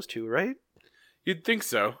need from those two, right? You'd think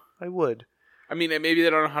so. I would. I mean, maybe they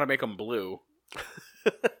don't know how to make them blue.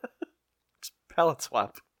 It's palette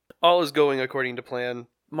swap. All is going according to plan.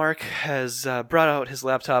 Mark has brought out his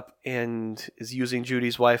laptop and is using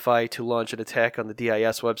Judy's Wi-Fi to launch an attack on the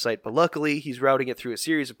DIS website, but luckily he's routing it through a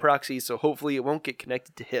series of proxies, so hopefully it won't get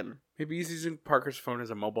connected to him. Maybe he's using Parker's phone as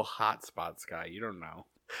a mobile hotspot, Sky. You don't know.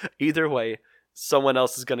 Either way, someone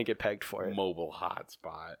else is going to get pegged for it. Mobile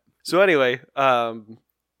hotspot. So anyway,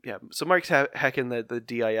 so Mark's hacking the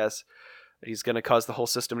DIS. He's going to cause the whole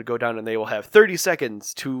system to go down, and they will have 30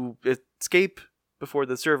 seconds to escape before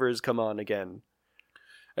the servers come on again.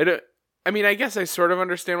 I guess I sort of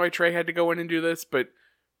understand why Trey had to go in and do this, but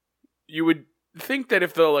you would think that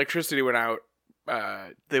if the electricity went out,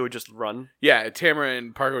 They would just run. yeah, Tamara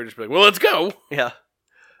and Parker would just be like, well, let's go.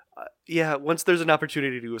 Yeah. Once there's an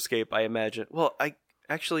opportunity to escape, I imagine. Well,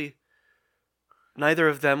 neither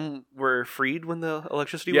of them were freed when the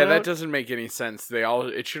electricity went out. Yeah, that doesn't make any sense.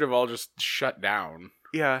 It should have all just shut down.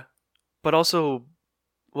 Yeah. But also,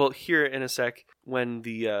 well, here in a sec, when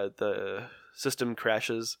the system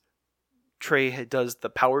crashes, Trey does the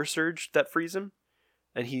power surge that frees him,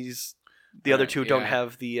 and the other two don't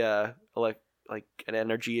have the an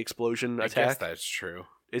energy explosion attack. I guess that's true.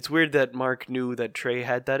 It's weird that Mark knew that Trey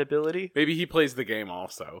had that ability. Maybe he plays the game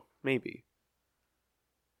also. Maybe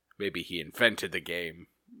Maybe he invented the game.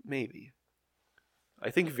 Maybe.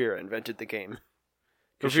 I think Vera invented the game.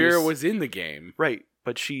 But 'Cause she Vera was in the game. Right,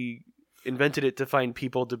 but she invented it to find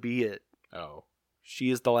people to be it. Oh.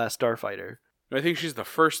 She is the last Starfighter. I think she's the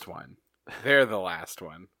first one. They're the last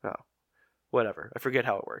one. Whatever. I forget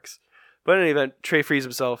how it works. But in any event, Trey frees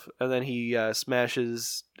himself, and then he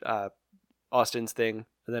smashes Austin's thing,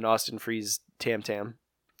 and then Austin frees Tam Tam.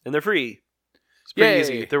 And they're free. It's pretty Yay.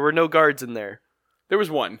 easy. There were no guards in there. There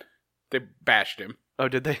was one. They bashed him. Oh,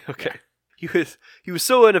 did they? Okay. Yeah. He was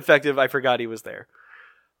so ineffective, I forgot he was there.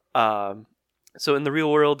 So in the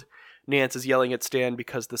real world, Nance is yelling at Stan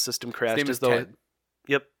because the system crashed. His name is though Ted.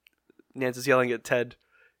 Yep. Nance is yelling at Ted,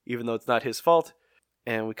 even though it's not his fault.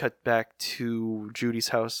 And we cut back to Judy's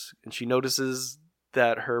house, and she notices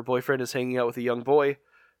that her boyfriend is hanging out with a young boy.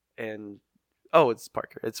 And, oh, it's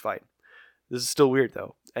Parker. It's fine. This is still weird,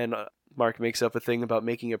 though. And Mark makes up a thing about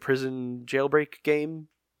making a prison jailbreak game,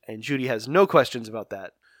 and Judy has no questions about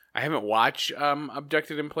that. I haven't watched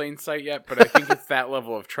Abducted in Plain Sight yet, but I think it's that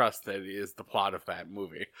level of trust that is the plot of that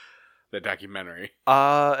movie, the documentary.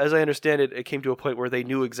 As I understand it, it came to a point where they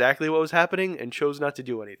knew exactly what was happening and chose not to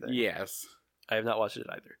do anything. Yes. I have not watched it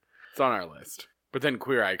either. It's on our list. But then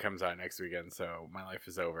Queer Eye comes out next weekend, so my life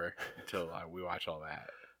is over until we watch all that.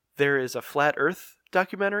 There is a Flat Earth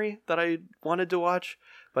documentary that I wanted to watch,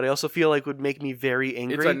 but I also feel like would make me very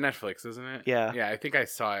angry. It's on Netflix, isn't it? Yeah. Yeah, I think I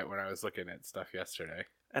saw it when I was looking at stuff yesterday.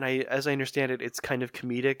 And as I understand it, it's kind of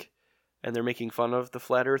comedic, and they're making fun of the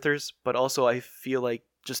Flat Earthers, but also I feel like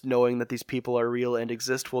just knowing that these people are real and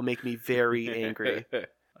exist will make me very angry.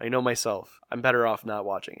 I know myself. I'm better off not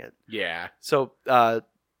watching it. Yeah. So,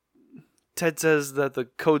 Ted says that the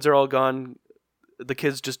codes are all gone. The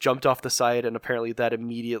kids just jumped off the side, and apparently that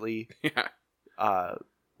immediately Yeah.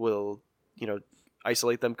 will,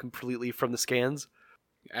 isolate them completely from the scans.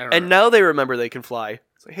 I don't And know. now they remember they can fly.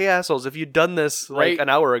 It's like, hey, assholes, if you'd done this Right. an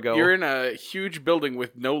hour ago. You're in a huge building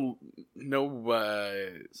with no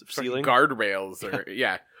Ceiling? guardrails or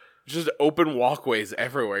just open walkways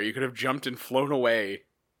everywhere. You could have jumped and flown away.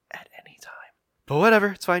 At any time. But whatever,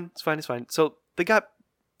 it's fine. So they got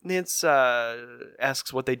Nance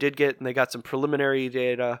asks what they did get, and they got some preliminary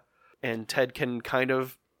data, and Ted can kind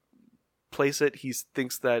of place it. He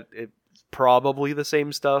thinks that it's probably the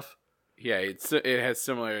same stuff. Yeah, it has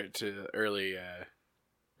similar to early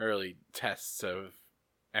tests of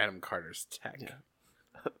Adam Carter's tech. Yeah.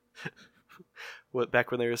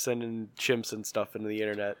 Back when they were sending chimps and stuff into the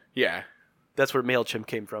internet. Yeah. That's where MailChimp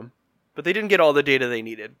came from. But they didn't get all the data they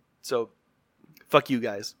needed. So, fuck you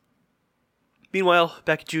guys. Meanwhile,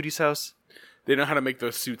 back at Judy's house. They know how to make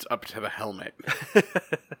those suits up to the helmet.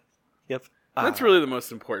 Yep. That's really the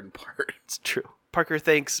most important part. It's true. Parker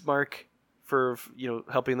thanks Mark for,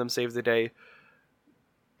 helping them save the day.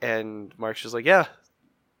 And Mark's just like, yeah,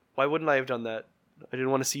 why wouldn't I have done that? I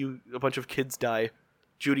didn't want to see a bunch of kids die.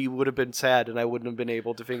 Judy would have been sad, and I wouldn't have been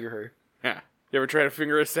able to finger her. Yeah. You ever try to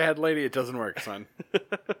finger a sad lady? It doesn't work, son.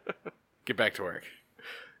 Get back to work.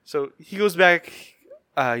 So he goes back.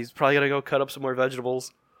 He's probably going to go cut up some more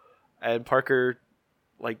vegetables. And Parker,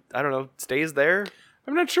 stays there.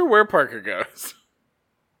 I'm not sure where Parker goes.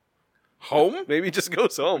 Home? Maybe just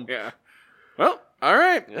goes home. Yeah. Well, all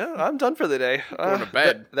right. Yeah, I'm done for the day. Going to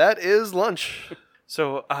bed. That is lunch.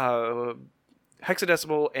 So,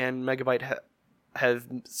 Hexadecimal and Megabyte have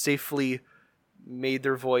safely made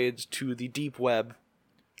their voyage to the deep web.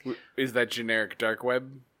 Is that generic dark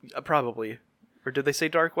web? Probably. Or did they say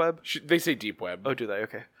dark web? They say deep web. Oh, do they?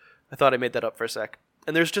 Okay. I thought I made that up for a sec.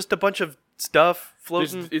 And there's just a bunch of stuff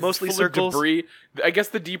floating, It's mostly full circles. of debris. I guess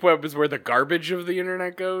the deep web is where the garbage of the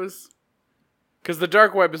internet goes. Because the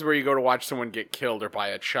dark web is where you go to watch someone get killed or by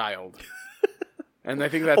a child. And I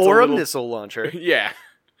think that's Or a a little... missile launcher. Yeah.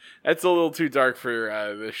 That's a little too dark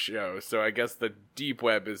for this show. So I guess the deep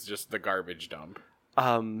web is just the garbage dump.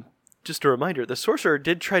 Just a reminder, the Sorcerer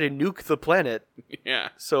did try to nuke the planet, Yeah.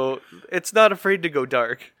 so it's not afraid to go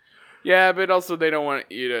dark. Yeah, but also they don't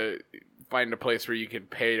want you to find a place where you can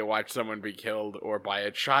pay to watch someone be killed or by a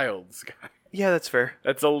child, Scott. Yeah, that's fair.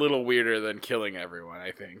 That's a little weirder than killing everyone,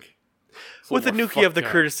 I think. With the nuke, you have the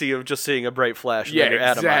courtesy of just seeing a bright flash and then you're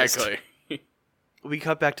atomized. exactly. We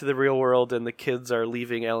cut back to the real world, and the kids are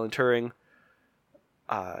leaving Alan Turing.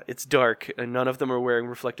 It's dark, and none of them are wearing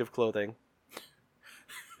reflective clothing.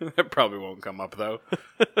 That probably won't come up, though.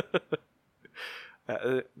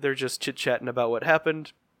 They're just chit-chatting about what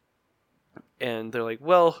happened. And they're like,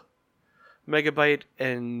 well, Megabyte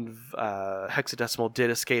and Hexadecimal did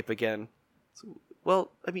escape again. So,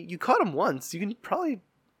 well, I mean, you caught them once. You can probably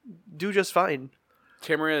do just fine.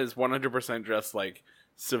 Tamara is 100% dressed like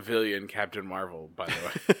civilian Captain Marvel, by the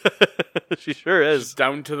way. She sure is. Just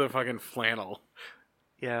down to the fucking flannel.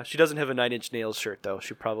 Yeah, she doesn't have a Nine Inch Nails shirt though.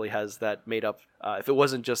 She probably has that made up. If it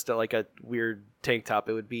wasn't just like a weird tank top,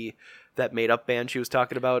 it would be that made up band she was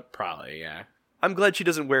talking about. Probably, yeah. I'm glad she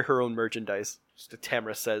doesn't wear her own merchandise. Just a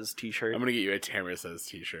Tamara Says t-shirt. I'm gonna get you a Tamara Says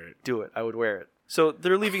t-shirt. Do it. I would wear it. So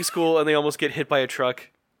they're leaving school and they almost get hit by a truck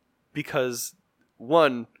because,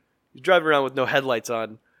 one, he's driving around with no headlights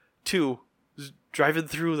on. Two, he's driving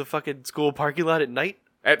through the fucking school parking lot at night.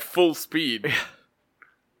 At full speed.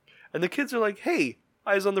 And the kids are like, hey,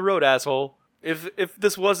 eyes on the road, asshole. If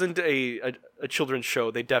this wasn't a children's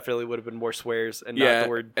show, they definitely would have been more swears and not the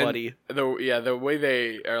word buddy. The way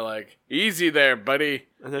they are like, easy there, buddy.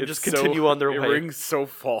 And then just continue on their way. It rings so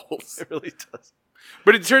false. It really does.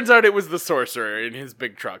 But it turns out it was the sorcerer in his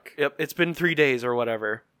big truck. Yep, it's been 3 days or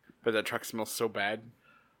whatever. But that truck smells so bad.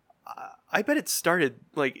 I bet it started,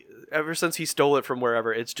 like, ever since he stole it from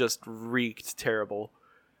wherever, it's just reeked terrible.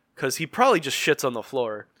 Because he probably just shits on the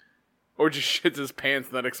floor. Or just shits his pants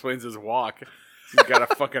and that explains his walk. He's got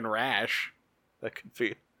a fucking rash. That could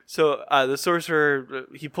be. So the sorcerer,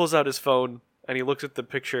 he pulls out his phone and he looks at the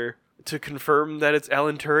picture to confirm that it's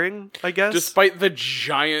Alan Turing, I guess. Despite the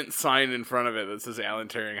giant sign in front of it that says Alan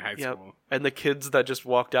Turing High Yep. School. And the kids that just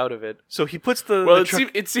walked out of it. So he puts the... Well,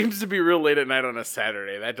 the it seems to be real late at night on a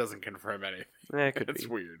Saturday. That doesn't confirm anything. could That's be.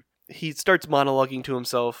 weird. He starts monologuing to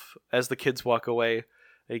himself as the kids walk away.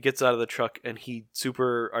 He gets out of the truck and he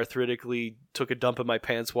super arthritically took a dump in my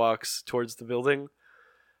pants, walks towards the building.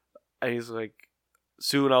 And he's like,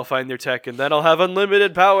 soon I'll find their tech and then I'll have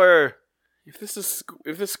unlimited power. If this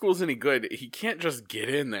school's any good, he can't just get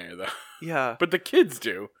in there though. Yeah. But the kids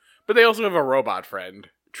do. But they also have a robot friend.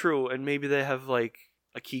 True, and maybe they have like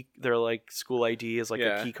a key. Their like school ID is like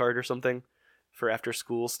a key card or something for after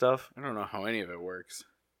school stuff. I don't know how any of it works.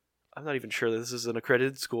 I'm not even sure that this is an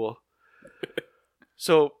accredited school.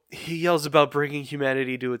 So he yells about bringing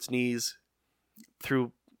humanity to its knees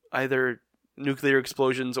through either nuclear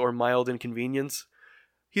explosions or mild inconvenience.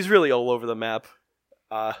 He's really all over the map.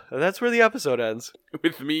 And that's where the episode ends.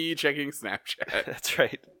 With me checking Snapchat. That's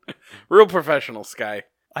right. Real professional, Sky.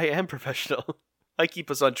 I am professional. I keep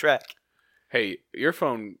us on track. Hey, your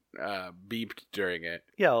phone beeped during it.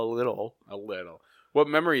 Yeah, a little. A little. What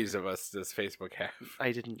memories of us does Facebook have?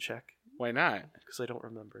 I didn't check. Why not? Because I don't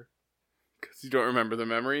remember. Because you don't remember the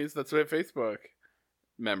memories? That's what Facebook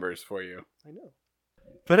members for you. I know.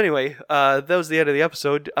 But anyway, that was the end of the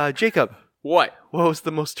episode. Jacob. What? What was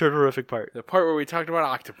the most turtle-rific part? The part where we talked about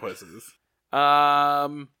octopuses. What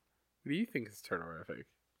do you think is turtle-rific?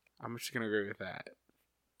 I'm just going to agree with that.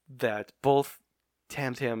 That both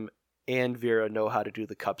Tam Tam and Vera know how to do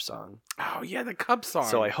the cup song. Oh, yeah, the cup song.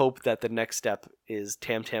 So I hope that the next step is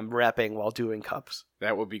Tam Tam rapping while doing cups.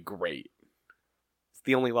 That would be great. It's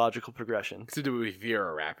the only logical progression. Because it would be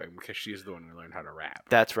Vera rapping, because she's the one who learned how to rap.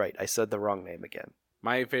 That's right. I said the wrong name again.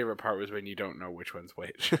 My favorite part was when you don't know which one's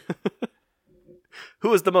which.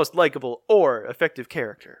 Who is the most likable or effective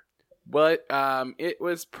character? But it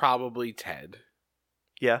was probably Ted.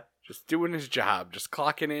 Yeah. Just doing his job. Just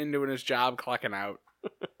clocking in, doing his job, clocking out.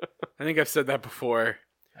 I think I've said that before.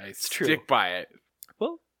 It's stick true. by it.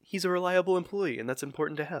 Well, he's a reliable employee, and that's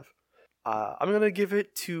important to have. I'm going to give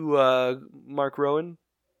it to Mark Rowan,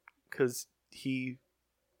 because he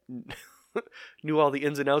knew all the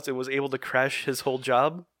ins and outs and was able to crash his whole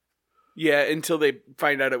job. Yeah, until they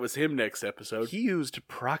find out it was him next episode. He used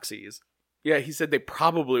proxies. Yeah, he said they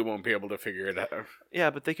probably won't be able to figure it out. Yeah,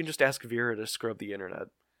 but they can just ask Vera to scrub the internet.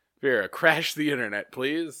 Vera, crash the internet,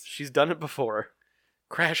 please. She's done it before.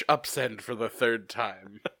 Crash upsend for the third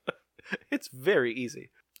time. It's very easy.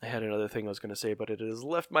 I had another thing I was going to say, but it has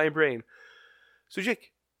left my brain. So,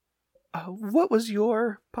 Jake, what was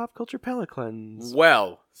your pop culture palate cleanse?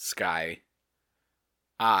 Well, Sky,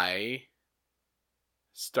 I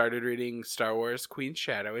started reading Star Wars Queen's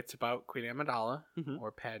Shadow. It's about Queen Amidala,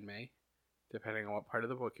 or Padme, depending on what part of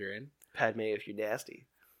the book you're in. Padme, if you're nasty.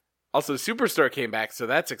 Also, Superstore came back, so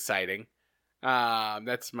that's exciting.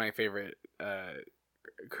 That's my favorite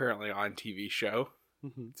currently on TV show.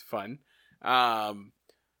 It's fun.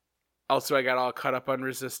 Also, I got all caught up on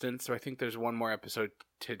Resistance, so I think there's one more episode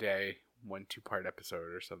today. 1 2-part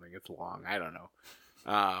episode or something. It's long. I don't know.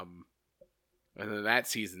 And then that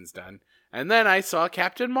season's done. And then I saw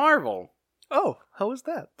Captain Marvel. Oh, how was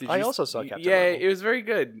that? I also saw Captain Marvel. Yeah, it was very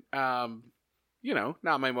good. You know,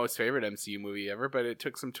 not my most favorite MCU movie ever, but it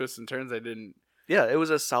took some twists and turns I didn't it was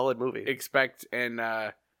a solid movie. expect. And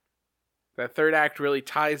that third act really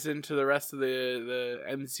ties into the rest of the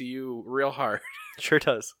MCU real hard. Sure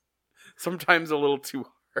does. Sometimes a little too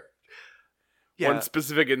hard. One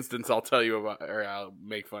specific instance I'll tell you about, or I'll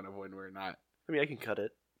make fun of when we're not. I mean, I can cut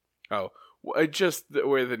it. Oh, just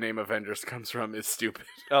where the name Avengers comes from is stupid.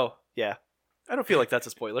 Oh, yeah. I don't feel like that's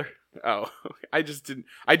a spoiler. Oh, I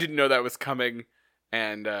didn't know that was coming,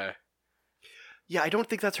 and Yeah, I don't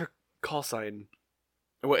think that's her call sign.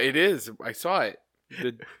 well, it is. I saw it.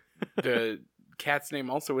 The cat's name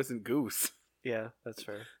also isn't Goose. Yeah, that's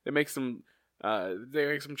fair. They make some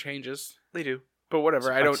changes. They do. But whatever.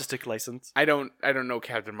 Some I don't artistic license. I don't know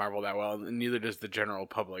Captain Marvel that well, and neither does the general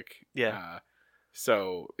public. Yeah.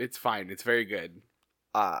 So it's fine. It's very good.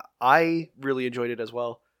 I really enjoyed it as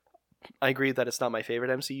well. I agree that it's not my favorite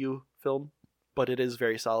MCU film, but it is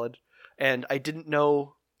very solid. And I didn't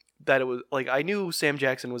know that it was like I knew Sam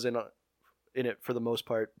Jackson was in it for the most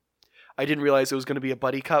part. I didn't realize it was going to be a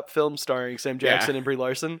buddy cop film starring Sam Jackson and Brie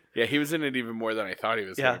Larson. Yeah, he was in it even more than I thought he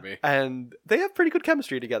was going to be. And they have pretty good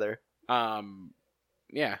chemistry together.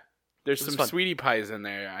 Yeah. There's some sweetie pies in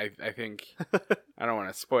there. I think I don't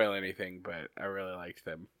want to spoil anything, but I really liked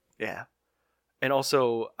them. Yeah. And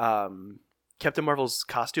also Captain Marvel's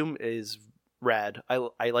costume is rad.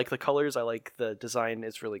 I like the colors. I like the design.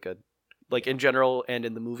 It's really good. Like in general and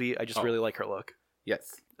in the movie, I just really like her look.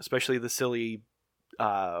 Yes. Especially the silly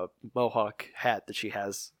mohawk hat that she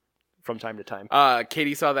has from time to time.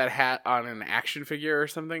 Katie saw that hat on an action figure or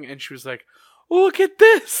something, and she was like, oh, look at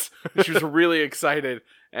this! She was really excited,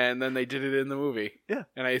 and then they did it in the movie. Yeah.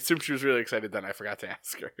 And I assumed she was really excited then. I forgot to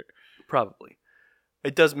ask her. Probably.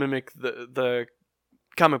 It does mimic the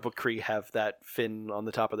comic book Kree have that fin on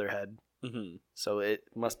the top of their head. Mm-hmm. So it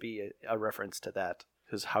must be a reference to that,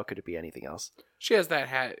 because how could it be anything else? She has that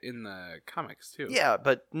hat in the comics, too. Yeah,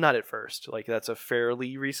 but not at first. Like, that's a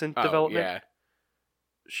fairly recent development. Yeah.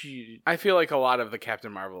 She. I feel like a lot of the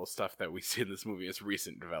Captain Marvel stuff that we see in this movie is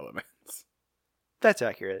recent developments. That's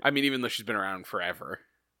accurate. I mean, even though she's been around forever.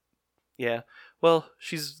 Yeah. Well,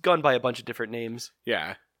 she's gone by a bunch of different names.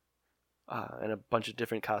 Yeah. And a bunch of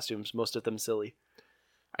different costumes, most of them silly.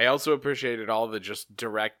 I also appreciated all the just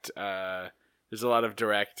direct, there's a lot of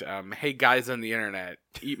direct, hey guys on the internet,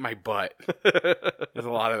 eat my butt. There's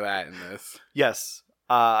a lot of that in this. Yes.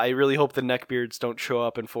 I really hope the neckbeards don't show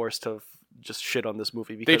up and force to just shit on this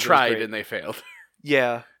movie. Because they tried and they failed.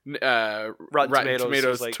 Yeah. Rotten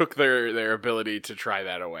Tomatoes took their ability to try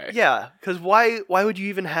that away. Yeah, because why would you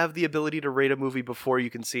even have the ability to rate a movie before you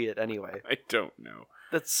can see it anyway? I don't know.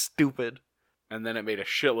 That's stupid. And then it made a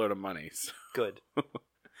shitload of money. So. Good.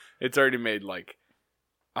 It's already made like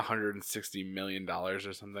 $160 million or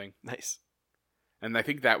something. Nice. And I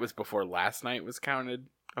think that was before last night was counted.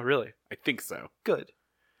 Oh, really? I think so. Good.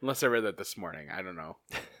 Unless I read that this morning. I don't know.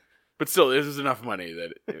 But still, this was enough money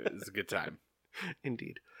that it was a good time.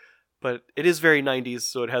 Indeed. But it is very 90s,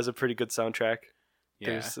 so it has a pretty good soundtrack.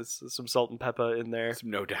 Yeah. There's some Salt and Pepper in there.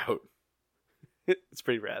 No doubt. It's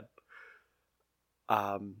pretty rad.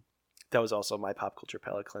 That was also my pop culture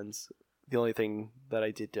palate cleanse. The only thing that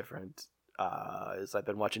I did different is I've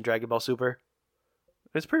been watching Dragon Ball Super.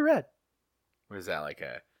 It's pretty rad. Is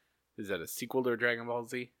that a sequel to Dragon Ball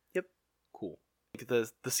Z? Yep. Cool. The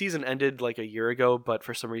season ended like a year ago, but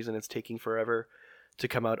for some reason it's taking forever to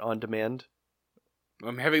come out on demand.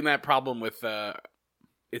 I'm having that problem with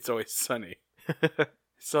It's Always Sunny.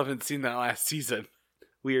 Still haven't seen that last season.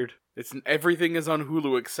 Weird. Everything is on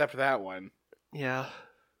Hulu except that one. Yeah.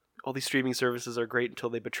 All these streaming services are great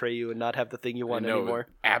until they betray you and not have the thing you want anymore.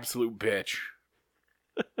 Absolute bitch.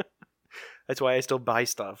 That's why I still buy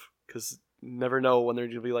stuff, because you never know when they're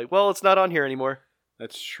going to be like, well, it's not on here anymore.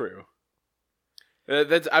 That's true.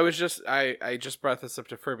 I just brought this up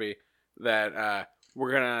to Furby that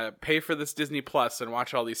we're gonna pay for this Disney Plus and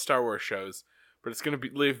watch all these Star Wars shows, but it's gonna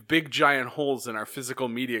leave big giant holes in our physical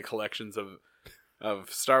media collections of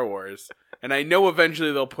Star Wars. And I know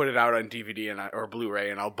eventually they'll put it out on DVD or Blu-ray,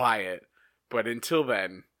 and I'll buy it. But until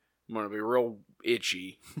then, I'm gonna be real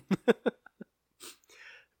itchy.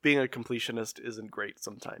 Being a completionist isn't great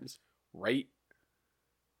sometimes, right?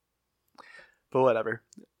 But whatever.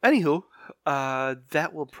 Anywho,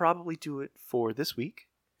 that will probably do it for this week.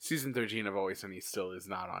 Season 13 of Always Sunny still is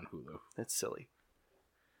not on Hulu. That's silly.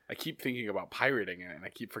 I keep thinking about pirating it, and I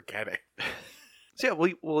keep forgetting. So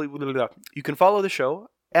yeah, you can follow the show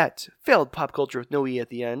at Failed Pop Culture with no E at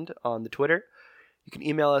the end on the Twitter. You can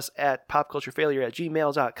email us at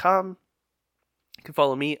popculturefailure@gmail.com. You can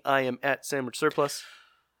follow me. I am at Sandwich Surplus.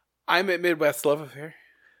 I'm at Midwest Love Affair.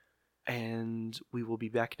 And we will be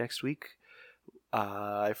back next week.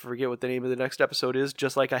 I forget what the name of the next episode is,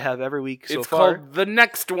 just like I have every week so far. It's called The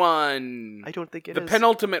Next One. I don't think it is. The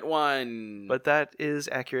penultimate one. But that is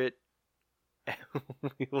accurate.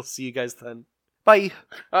 We will see you guys then. Bye.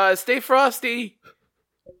 Stay frosty.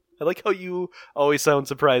 I like how you always sound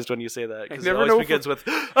surprised when you say that. I Because it never always know begins with,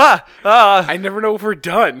 ah! I never know if we're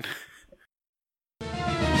done.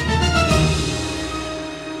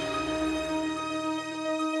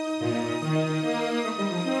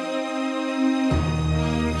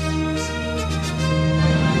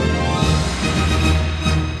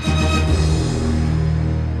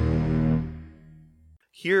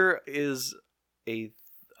 Here is a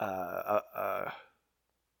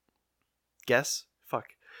guess. Fuck.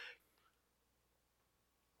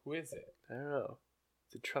 Who is it? I don't know.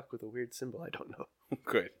 It's a truck with a weird symbol. I don't know.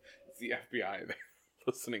 Good. It's the FBI. They're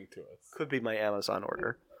listening to us. Could be my Amazon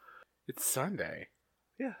order. It's Sunday.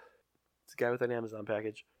 Yeah. It's a guy with an Amazon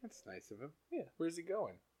package. That's nice of him. Yeah. Where's he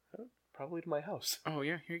going? Probably to my house. Oh,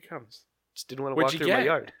 yeah. Here he comes. Just didn't want to What'd walk you through get? my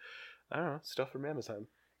yard. I don't know. Stuff from Amazon.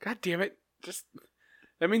 God damn it. Just...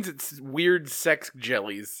 That means it's weird sex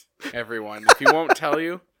jellies, everyone. If he won't tell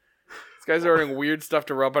you, this guy's ordering weird stuff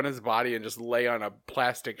to rub on his body and just lay on a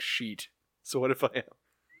plastic sheet. So what if I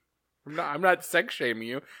am? I'm not sex shaming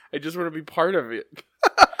you. I just want to be part of it.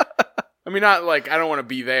 I mean, not like I don't want to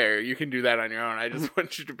be there. You can do that on your own. I just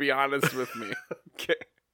want you to be honest with me. Okay.